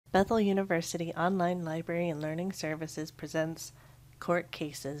Bethel University Online Library and Learning Services presents Court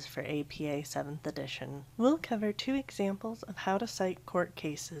Cases for APA 7th edition. We'll cover two examples of how to cite court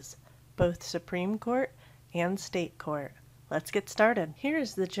cases, both Supreme Court and State Court. Let's get started. Here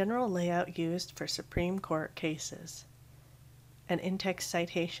is the general layout used for Supreme Court cases. An in-text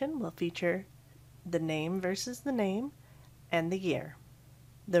citation will feature the name versus the name and the year.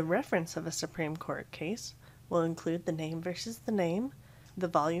 The reference of a Supreme Court case will include the name versus the name, the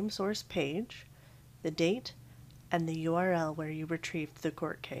volume source page, the date, and the URL where you retrieved the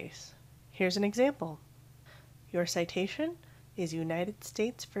court case. Here's an example. Your citation is United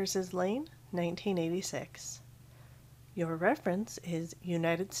States v. Lane, 1986. Your reference is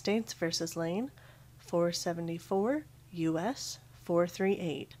United States v. Lane, 474 U.S.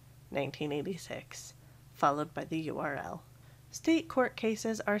 438, 1986, followed by the URL. State court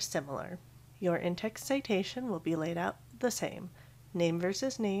cases are similar. Your in-text citation will be laid out the same, name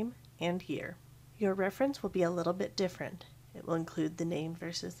versus name, and year. Your reference will be a little bit different. It will include the name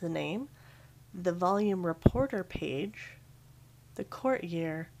versus the name, the volume reporter page, the court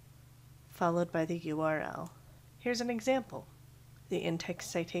year, followed by the URL. Here's an example. The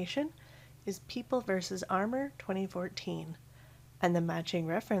in-text citation is People v. Armour 2014, and the matching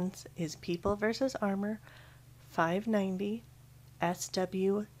reference is People v. Armour 590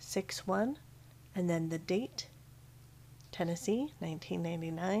 SW61, and then the date, Tennessee,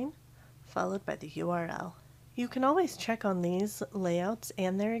 1999, followed by the URL. You can always check on these layouts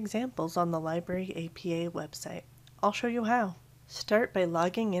and their examples on the Library APA website. I'll show you how. Start by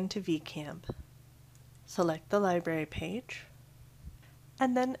logging into vCamp. Select the library page,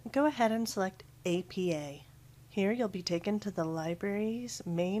 and then go ahead and select APA. Here you'll be taken to the library's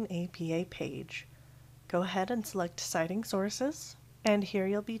main APA page. Go ahead and select Citing Sources, and here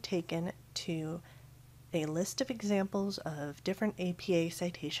you'll be taken to a list of examples of different APA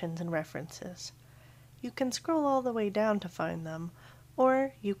citations and references. You can scroll all the way down to find them,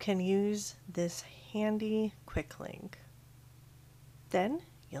 or you can use this handy quick link. Then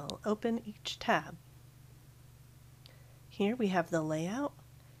you'll open each tab. Here we have the layout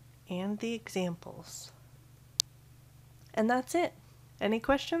and the examples. And that's it. Any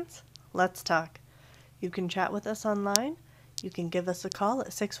questions? Let's talk. You can chat with us online. You can give us a call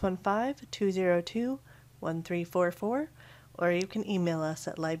at 615-202-1344, or you can email us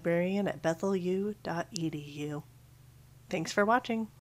at librarian@bethelu.edu. Thanks for watching.